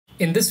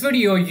In this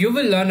video, you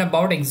will learn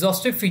about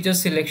exhaustive feature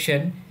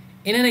selection.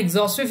 In an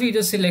exhaustive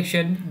feature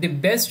selection, the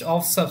best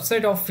of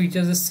subset of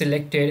features is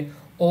selected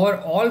over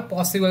all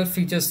possible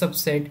feature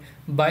subset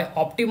by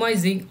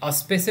optimizing a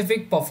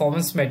specific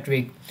performance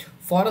metric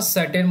for a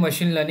certain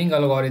machine learning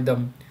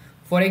algorithm.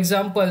 For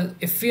example,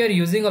 if we are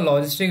using a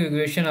logistic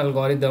regression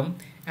algorithm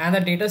and the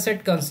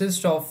dataset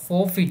consists of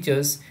 4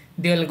 features,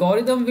 the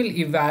algorithm will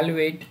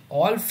evaluate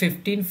all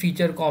 15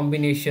 feature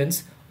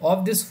combinations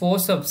of this 4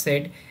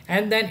 subset,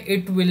 and then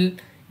it will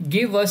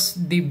give us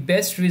the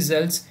best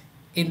results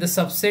in the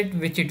subset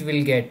which it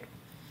will get.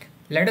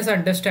 Let us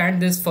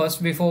understand this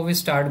first before we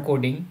start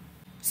coding.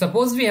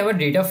 Suppose we have a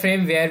data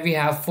frame where we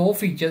have 4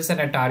 features and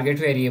a target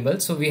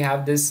variable. So we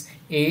have this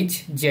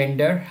age,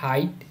 gender,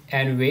 height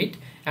and weight,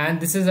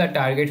 and this is a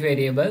target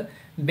variable.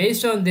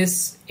 Based on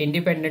this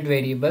independent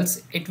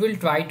variables, it will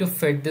try to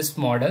fit this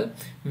model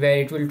where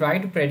it will try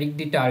to predict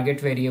the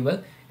target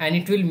variable, and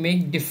it will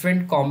make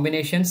different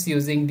combinations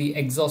using the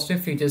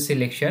exhaustive feature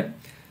selection.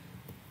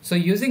 So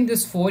using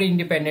this 4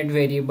 independent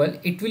variable,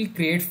 it will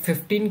create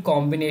 15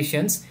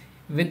 combinations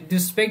with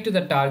respect to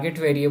the target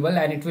variable,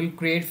 and it will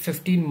create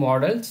 15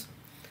 models.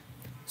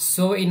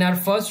 So in our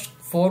first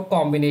 4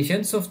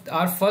 combinations, so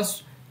our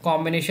first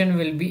combination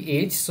will be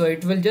age, so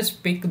it will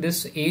just pick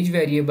this age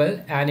variable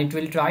and it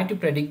will try to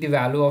predict the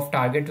value of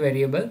target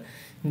variable.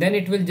 Then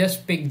it will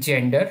just pick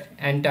gender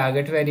and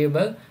target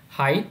variable,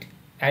 height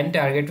and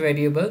target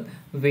variable,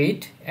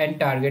 weight and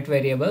target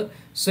variable.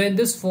 So in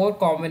this 4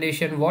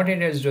 combination, what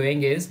it is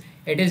doing is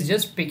it is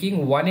just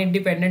picking one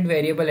independent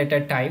variable at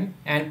a time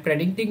and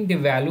predicting the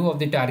value of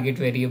the target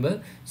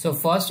variable. So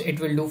first it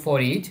will do for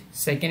age,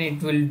 second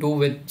it will do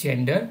with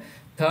gender,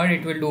 third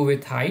it will do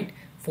with height,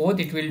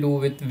 fourth it will do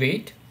with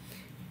weight,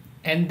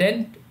 and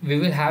then we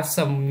will have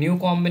some new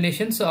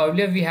combinations. So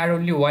earlier we had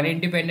only one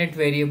independent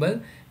variable,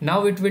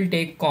 now it will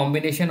take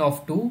combination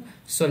of 2.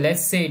 So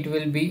let's say it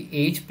will be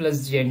age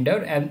plus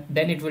gender, and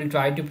then it will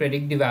try to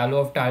predict the value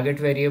of target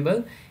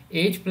variable,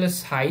 age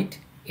plus height,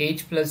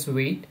 age plus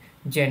weight,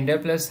 gender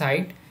plus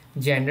height,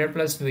 gender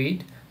plus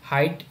weight,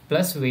 height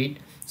plus weight.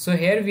 So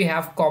here we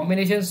have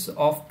combinations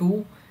of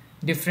 2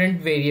 different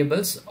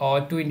variables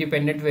or 2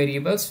 independent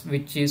variables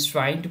which is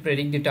trying to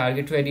predict the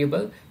target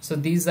variable. So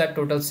these are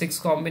total 6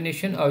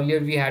 combination.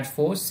 Earlier we had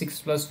 4,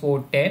 6 plus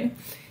 4, 10.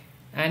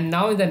 And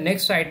now in the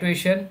next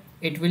iteration,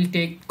 it will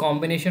take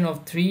combination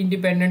of 3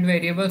 independent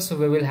variables. So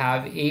we will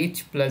have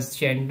age plus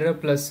gender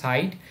plus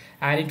height,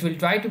 and it will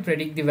try to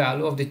predict the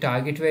value of the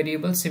target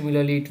variable.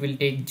 Similarly, it will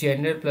take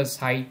gender plus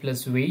height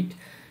plus weight,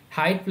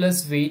 height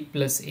plus weight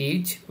plus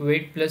age,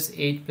 weight plus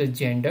age plus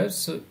gender.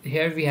 So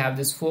here we have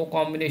this 4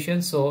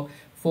 combinations. So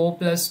 4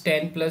 plus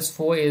 10 plus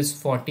 4 is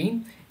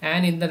 14.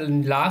 And in the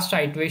last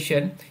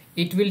iteration,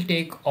 it will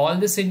take all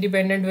this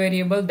independent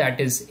variable,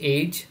 that is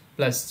age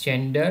plus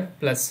gender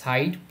plus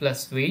height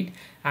plus weight,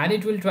 and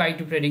it will try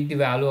to predict the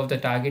value of the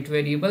target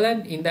variable,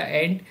 and in the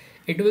end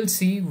it will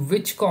see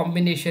which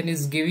combination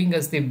is giving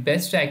us the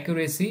best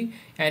accuracy,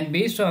 and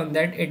based on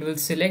that it will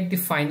select the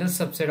final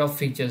subset of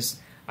features.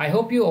 I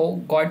hope you all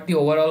got the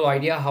overall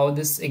idea how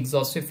this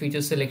exhaustive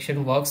feature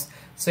selection works.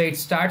 So it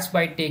starts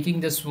by taking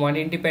this one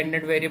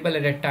independent variable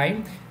at a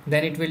time,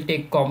 then it will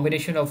take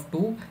combination of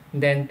 2,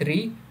 then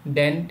 3,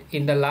 then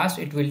in the last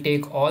it will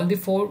take all the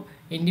 4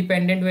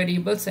 independent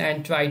variables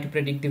and try to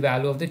predict the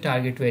value of the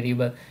target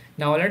variable.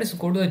 Now let us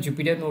go to the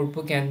Jupyter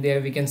notebook, and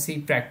there we can see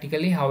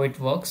practically how it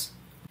works.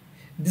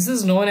 This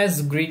is known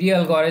as greedy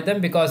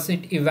algorithm because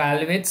it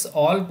evaluates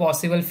all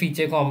possible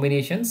feature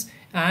combinations,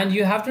 and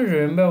you have to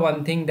remember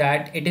one thing,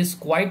 that it is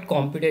quite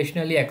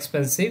computationally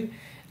expensive,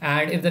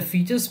 and if the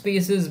feature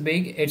space is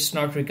big, it's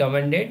not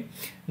recommended.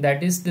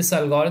 That is, this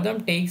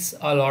algorithm takes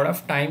a lot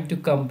of time to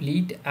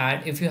complete,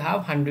 and if you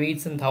have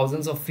hundreds and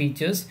thousands of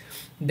features,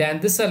 then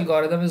this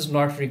algorithm is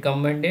not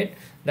recommended.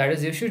 That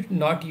is, you should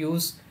not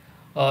use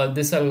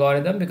this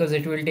algorithm because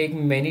it will take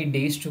many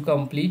days to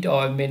complete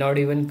or may not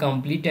even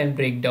complete and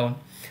break down.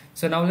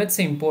 So now let's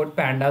import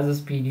pandas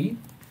as PD.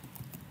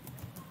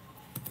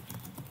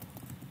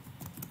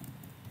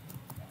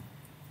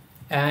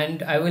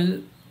 And I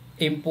will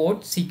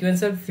import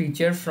sequential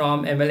feature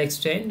from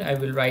LlamaIndex. I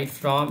will write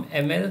from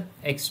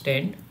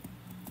LlamaIndex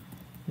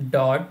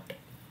dot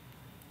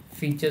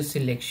feature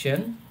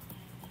selection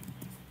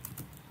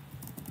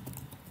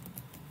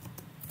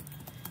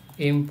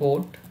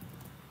import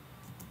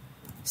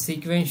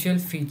sequential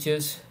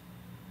features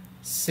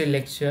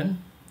selection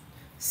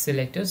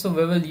selector. So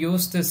we will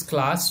use this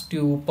class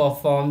to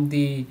perform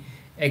the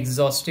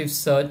exhaustive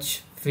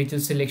search feature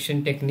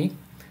selection technique.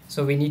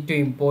 So we need to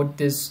import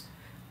this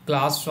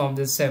class from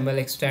this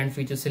LlamaIndex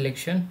feature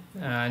selection,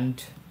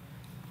 and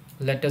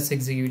let us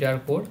execute our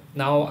code.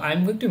 Now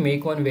I'm going to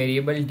make one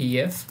variable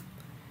df,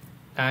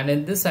 and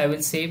in this I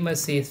will save my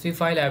CSV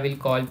file. I will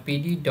call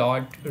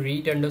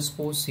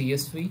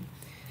pd.read_csv.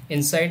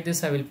 Inside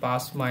this I will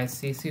pass my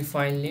CSV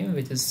file name,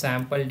 which is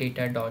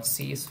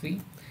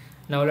sample_data.csv.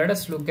 Now let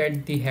us look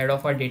at the head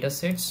of our data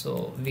set.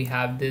 So we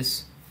have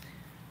this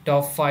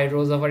top 5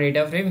 rows of our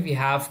data frame. We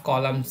have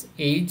columns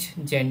age,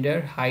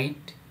 gender,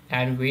 height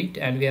and weight,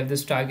 and we have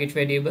this target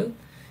variable.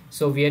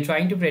 So we are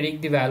trying to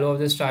predict the value of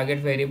this target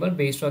variable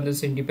based on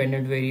this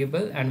independent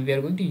variable, and we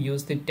are going to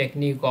use the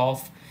technique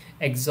of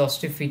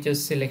exhaustive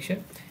features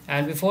selection.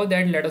 And before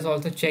that, let us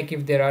also check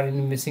if there are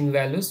any missing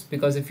values,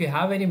 because if you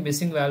have any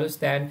missing values,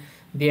 then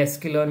the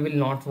scikit-learn will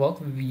not work.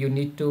 You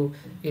need to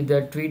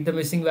either treat the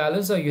missing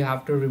values or you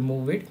have to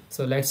remove it.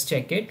 So let's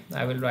check it.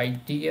 I will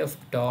write df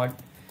dot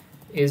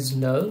is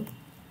null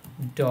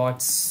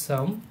dot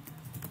sum,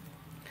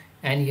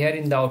 and here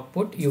in the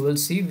output you will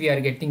see we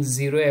are getting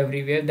 0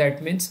 everywhere.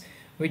 That means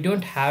we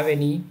don't have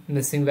any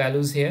missing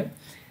values here.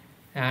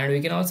 And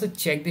we can also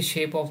check the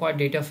shape of our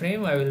data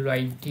frame. I will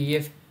write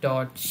df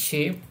dot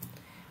shape.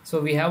 So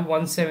we have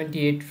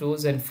 178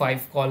 rows and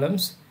 5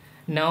 columns.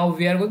 Now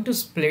we are going to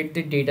split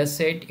the data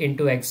set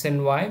into x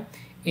and y.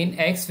 In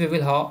x we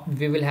will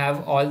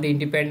have all the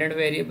independent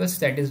variables,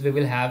 that is we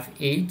will have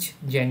age,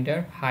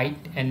 gender,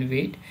 height and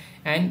weight,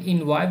 and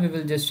in y we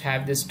will just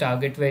have this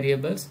target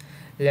variables.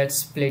 Let's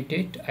split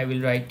it. I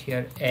will write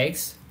here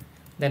x,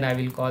 then I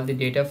will call the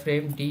data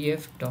frame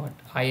df dot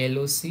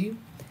illoc.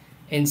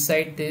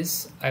 Inside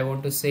this I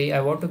want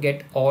to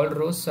get all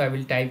rows, so I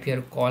will type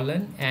here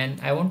colon, and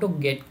I want to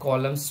get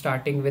columns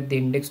starting with the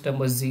index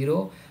number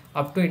 0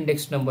 up to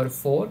index number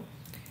 4.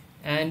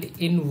 And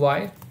in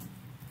y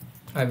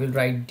I will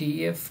write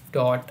df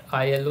dot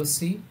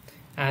illoc,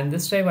 and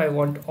this time I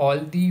want all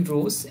the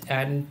rows,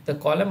 and the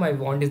column I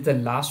want is the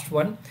last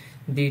one,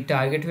 the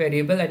target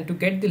variable. And to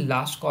get the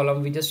last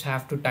column we just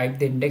have to type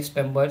the index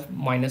number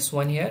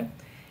 -1 here,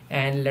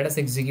 and let us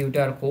execute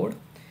our code.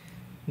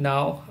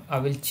 Now I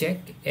will check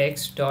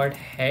x dot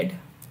head.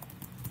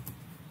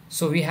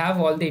 So we have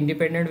all the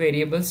independent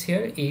variables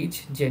here,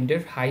 age, gender,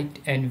 height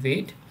and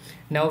weight.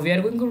 Now we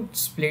are going to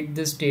split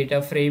this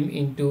data frame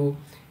into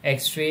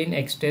xtrain,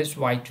 xtest,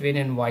 ytrain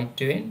and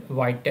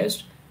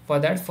ytest. For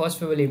that,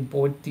 first we will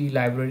import the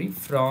library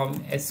from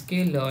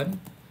scikit-learn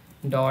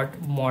dot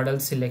model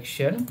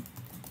selection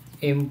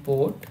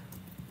import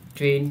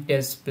train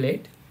test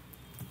split.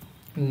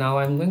 Now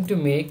I'm going to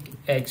make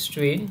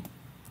xtrain,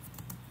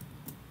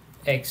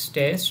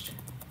 xtest,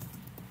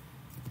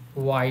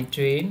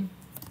 ytrain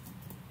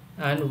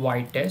and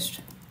ytest.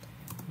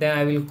 Then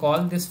I will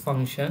call this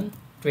function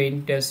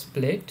train test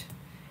split.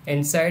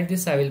 Inside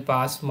this I will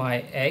pass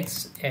my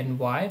x and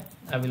y.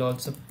 I will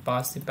also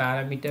pass the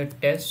parameter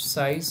test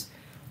size,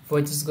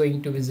 which is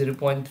going to be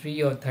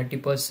 0.3 or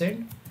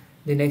 30%.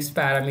 The next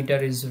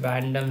parameter is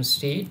random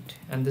state,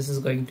 and this is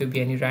going to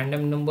be any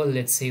random number,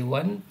 let's say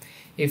 1.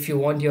 If you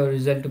want your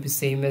result to be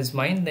same as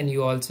mine, then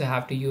you also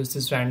have to use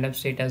this random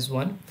state as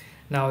 1.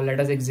 Now let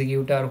us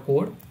execute our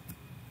code.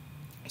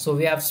 So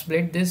we have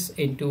split this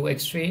into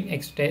xtrain,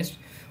 xtest,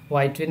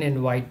 ytrain and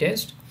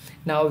ytest.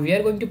 Now we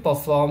are going to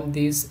perform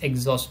this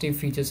exhaustive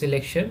feature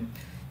selection.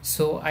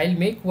 So I'll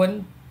make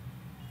one,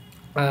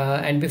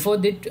 and before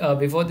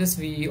this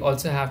we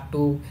also have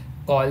to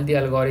call the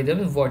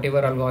algorithm,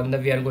 whatever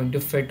algorithm we are going to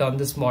fit on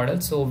this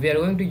model. So we are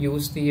going to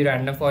use the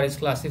random forest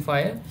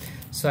classifier.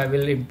 So I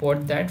will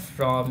import that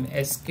from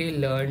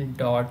scikit-learn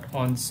dot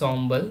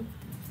ensemble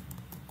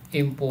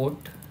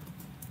import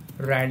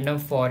random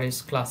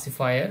forest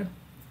classifier,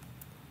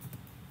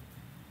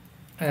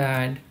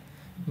 and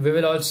we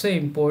will also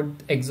import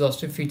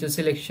exhaustive feature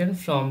selection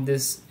from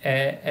this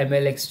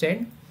ml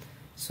extend.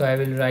 So I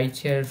will write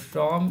here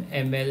from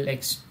ml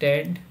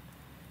extend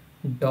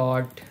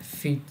dot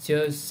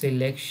feature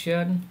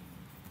selection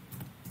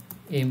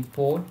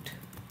import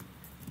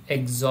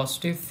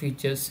exhaustive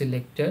feature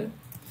selector.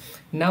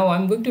 Now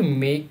I'm going to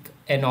make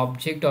an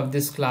object of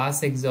this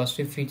class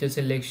exhaustive feature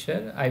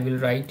selection. I will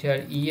write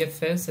here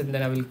EFS, and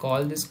then I will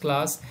call this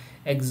class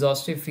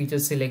exhaustive feature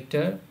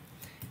selector.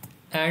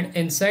 And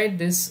inside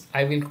this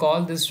I will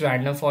call this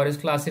random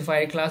forest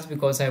classifier class,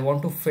 because I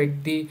want to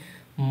fit the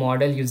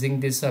model using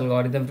this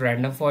algorithm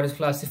random forest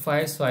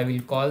classifier. So I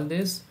will call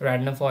this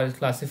random forest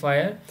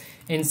classifier.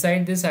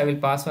 Inside this I will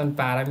pass one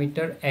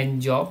parameter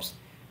njobs,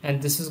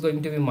 and this is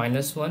going to be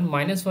 -1.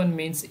 -1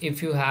 means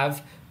if you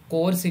have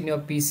cores in your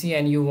PC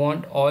and you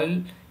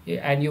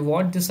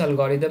want this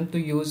algorithm to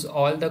use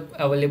all the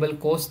available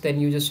cores, then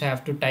you just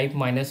have to type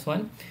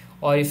 -1.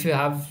 Or if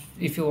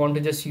you want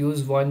to just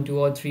use 1, 2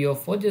 or 3 or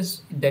 4,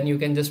 then you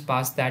can just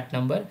pass that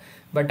number.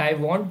 But I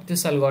want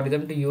this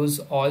algorithm to use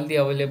all the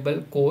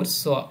available cores,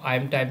 so I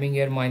am typing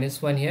here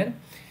 -1 here.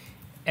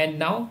 And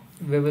now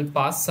we will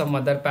pass some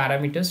other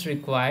parameters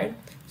required.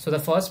 So the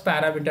first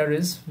parameter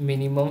is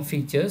minimum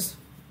features,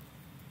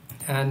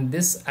 and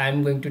this I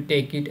am going to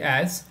take it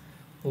as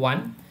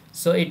 1.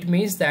 So it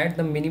means that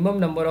the minimum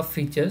number of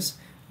features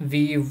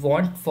we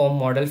want for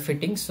model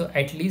fitting. So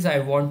at least I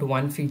want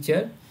 1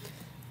 feature.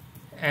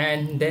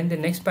 And then the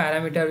next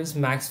parameter is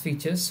max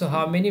features. So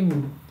how many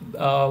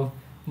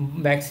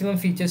maximum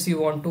features you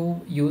want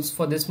to use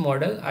for this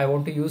model? I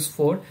want to use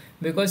 4,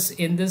 because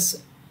in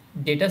this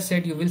data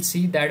set you will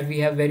see that we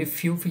have very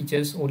few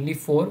features, only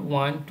 4,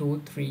 1,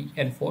 2, 3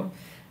 and 4.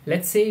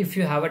 Let's say if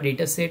you have a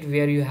data set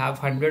where you have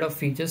 100 of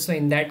features, so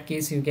in that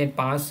case you can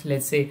pass,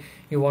 let's say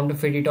you want to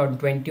fit it on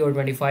 20 or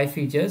 25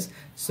 features.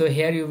 So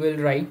here you will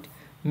write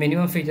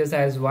minimum features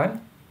as 1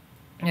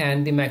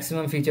 and the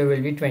maximum feature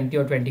will be 20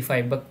 or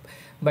 25,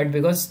 but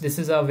because this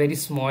is a very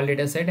small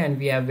data set and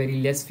we have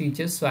very less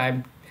features, so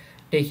I'm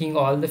taking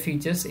all the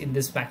features in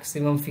this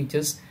maximum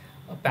features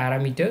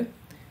parameter.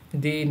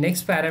 The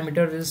next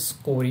parameter is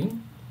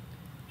scoring.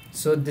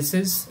 So this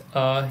is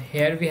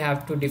here we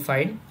have to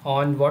define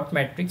on what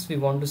matrix we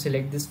want to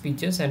select these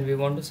features, and we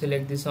want to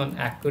select this on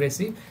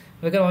accuracy.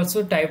 We can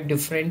also type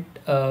different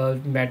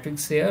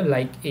matrix here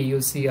like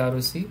AUC,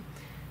 ROC,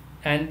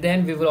 and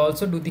then we will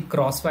also do the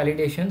cross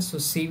validation. So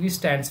CV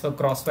stands for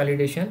cross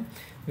validation.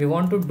 We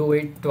want to do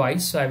it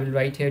twice, so I will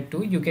write here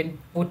 2. You can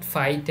put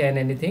 5, 10,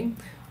 anything,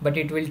 but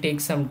it will take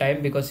some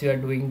time because you are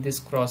doing this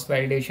cross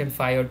validation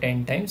 5 or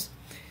 10 times.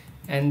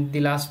 And the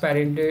last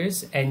parameter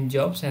is n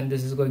jobs, and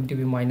this is going to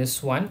be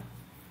 -1.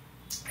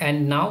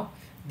 And now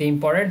the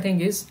important thing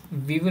is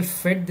we will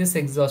fit this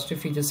exhaustive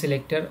feature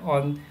selector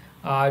on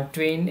our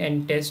train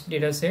and test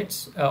data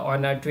sets.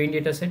 On our train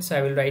data sets,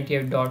 I will write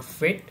here dot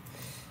fit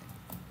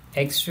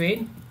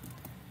xtrain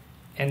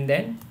and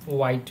then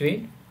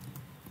ytrain.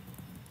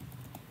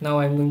 Now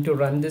I'm going to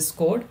run this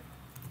code.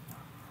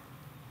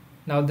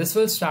 Now this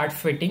will start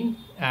fitting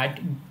at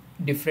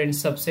different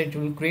subset. It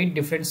will create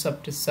different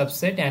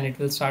subset and it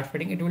will start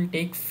fitting. It will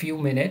take few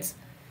minutes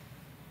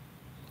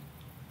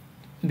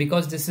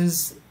because this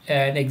is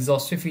an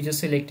exhaustive feature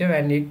selector,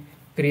 and it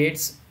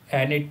creates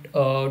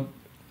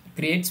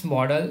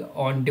model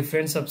on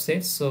different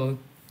subsets. So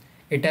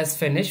it has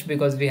finished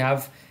because we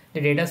have the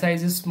data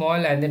size is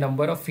small and the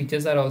number of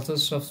features are also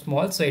so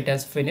small, so it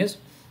has finished.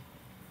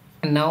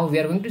 And now we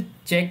are going to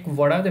check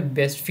what are the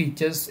best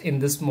features in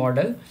this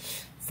model.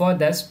 For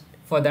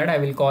that I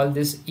will call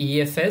this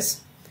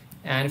EFS,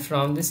 and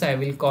from this I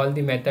will call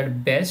the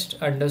method best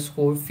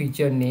underscore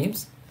feature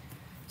names.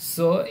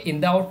 So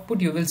in the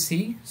output you will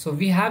see, so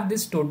we have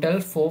this total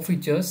 4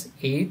 features: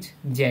 age,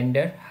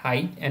 gender,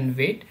 height and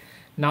weight.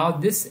 Now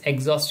this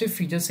exhaustive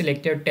feature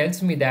selector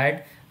tells me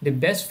that the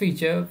best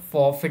feature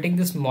for fitting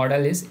this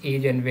model is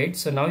age and weight.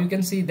 So now you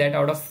can see that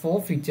out of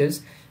 4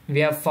 features we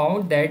have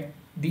found that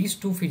these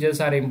 2 features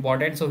are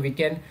important, so we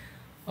can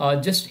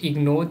just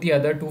ignore the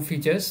other 2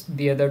 features.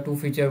 The other 2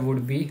 features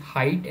would be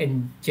height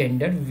and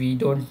gender. We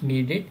don't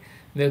need it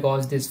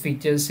because this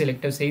feature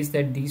selector says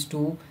that these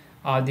 2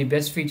 are the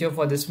best feature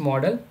for this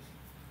model.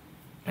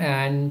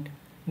 And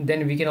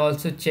then we can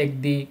also check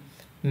the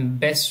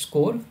best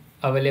score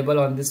available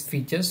on this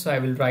feature. So I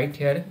will write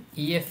here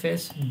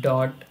EFS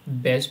dot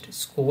best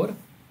score.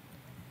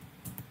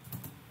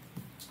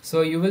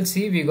 So you will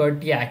see we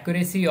got the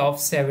accuracy of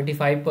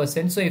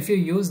 75%. So if you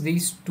use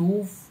these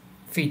 2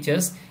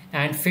 features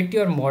and fit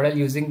your model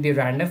using the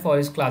random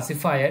forest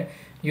classifier,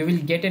 you will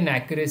get an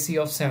accuracy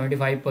of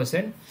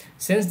 75%.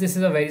 Since this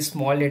is a very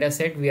small data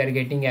set, we are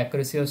getting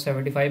accuracy of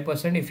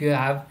 75%. If you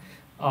have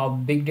a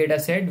big data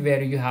set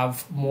where you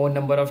have more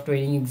number of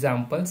training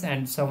examples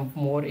and some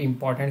more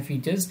important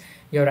features,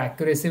 your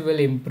accuracy will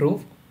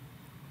improve.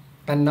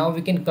 And now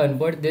we can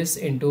convert this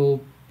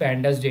into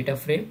pandas data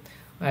frame.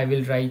 I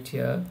will write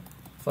here,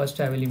 first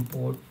I will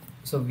import,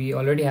 so we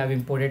already have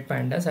imported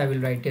pandas. I will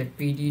write here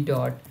pd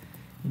dot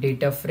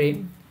data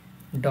frame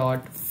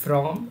dot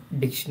from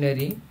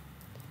dictionary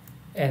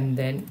and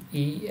then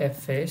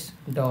EFS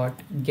dot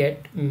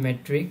get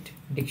metric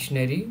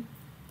dictionary,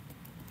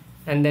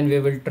 and then we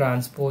will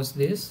transpose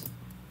this.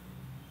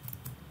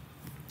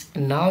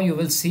 Now you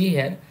will see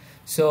here,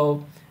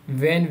 so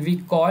when we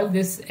call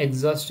this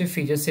exhaustive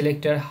feature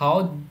selector,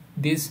 how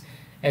this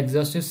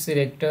exhaustive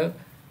selector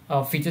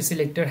feature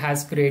selector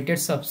has created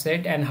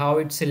subset and how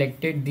it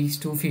selected these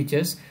 2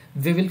 features,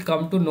 we will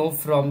come to know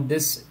from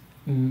this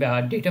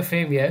data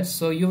frame here.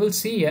 So you will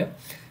see here,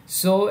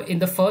 so in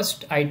the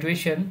first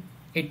iteration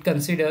it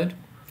considered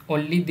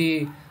only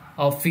the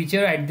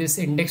feature at this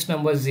index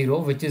number 0,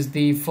 which is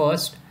the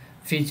first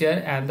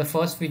feature, and the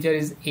first feature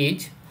is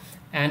age.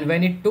 And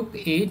when it took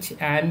age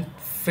and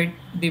fit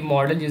the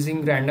model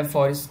using random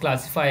forest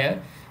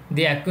classifier,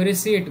 the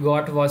accuracy it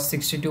got was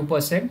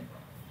 62%.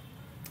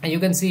 And you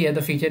can see here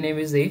the feature name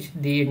is age,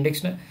 the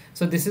index.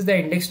 So this is the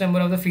index number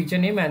of the feature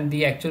name and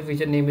the actual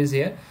feature name is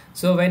here.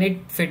 So when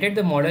it fitted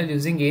the model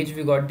using age,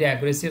 we got the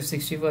accuracy of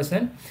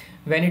 60%.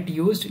 When it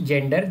used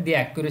gender, the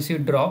accuracy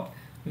dropped.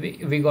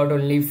 We got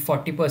only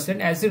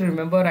 40%. As you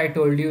remember, I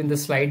told you in the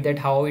slide that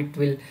how it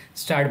will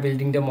start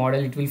building the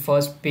model. It will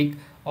first pick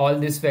all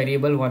this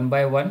variable one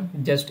by one,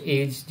 just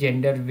age,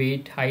 gender,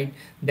 weight, height.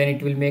 Then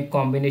it will make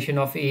combination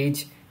of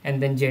age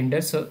and then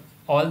gender. So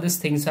all these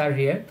things are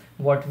here,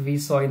 what we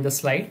saw in the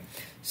slide.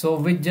 So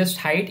with just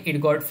height,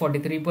 it got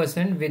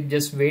 43%. With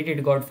just weight,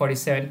 it got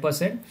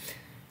 47%.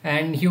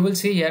 And you will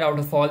see here, out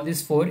of all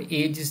these 4,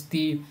 age is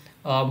the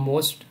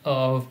most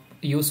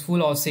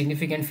useful or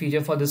significant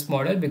feature for this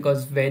model,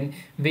 because when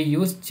we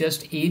use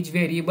just age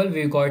variable,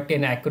 we got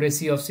an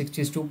accuracy of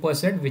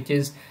 62%, which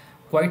is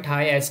quite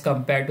high as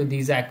compared to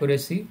these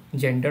accuracy,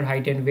 gender,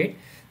 height and weight.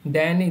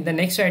 Then in the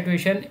next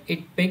iteration,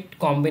 it picked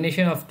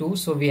combination of 2.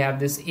 So we have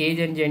this age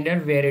and gender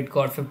where it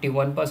got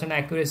 51%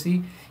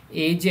 accuracy,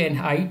 age and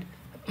height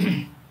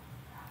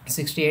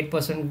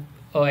 68%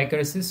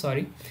 accuracy,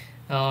 sorry.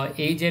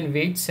 age and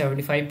weight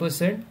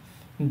 75%,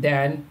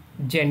 then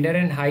gender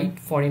and height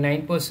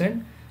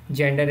 49%,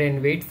 gender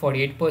and weight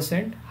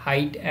 48%,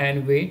 height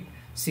and weight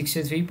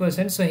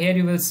 63%. So here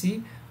you will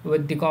see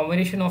with the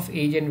combination of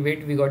age and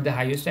weight we got the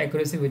highest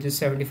accuracy, which is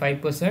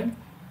 75%.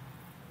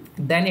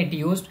 Then it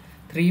used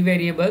 3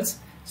 variables.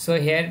 So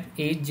here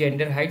age,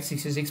 gender, height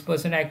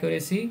 66%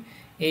 accuracy,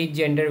 age,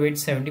 gender, weight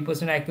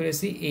 70%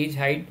 accuracy, age,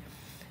 height,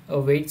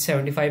 weight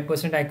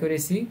 75%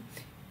 accuracy,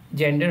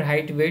 gender,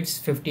 height, weights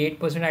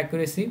 58%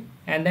 accuracy,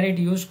 and then it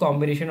used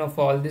combination of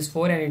all these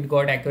 4 and it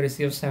got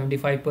accuracy of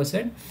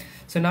 75%.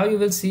 So now you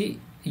will see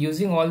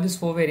using all these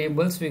 4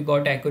 variables we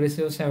got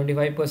accuracy of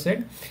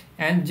 75%,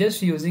 and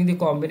just using the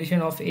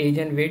combination of age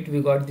and weight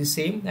we got the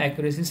same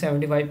accuracy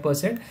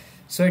 75%.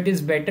 So it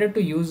is better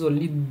to use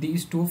only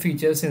these 2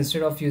 features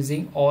instead of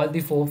using all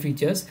the 4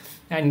 features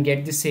and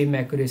get the same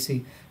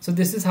accuracy. So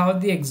this is how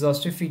the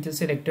exhaustive feature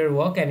selector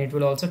work, and it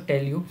will also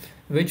tell you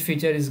which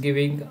feature is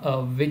giving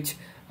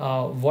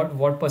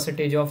what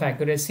percentage of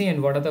accuracy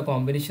and what are the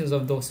combinations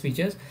of those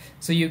features.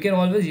 So you can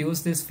always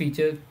use this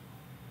feature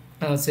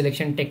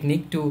selection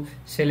technique to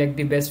select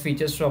the best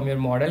features from your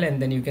model,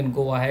 and then you can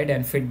go ahead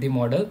and fit the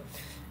model.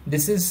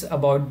 This is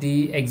about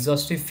the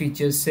exhaustive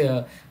features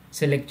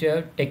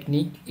selector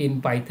technique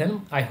in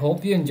Python. I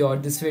hope you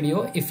enjoyed this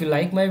video. If you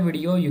like my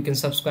video, you can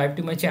subscribe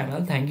to my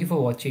channel. Thank you for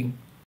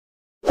watching.